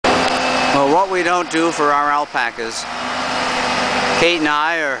Well, what we don't do for our alpacas, Kate and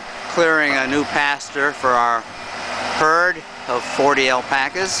I are clearing a new pasture for our herd of 40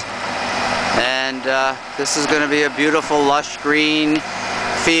 alpacas, and this is going to be a beautiful lush green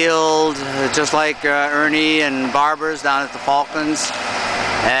field, just like Ernie and Barbara's down at the Falklands,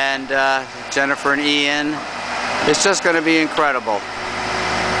 and Jennifer and Ian. It's just going to be incredible.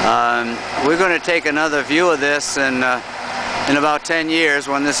 We're going to take another view of this in about 10 years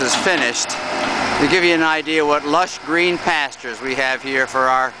when this is finished, to give you an idea what lush green pastures we have here for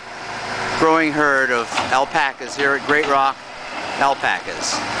our growing herd of alpacas here at Great Rock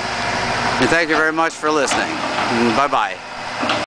Alpacas. And thank you very much for listening. Bye-bye.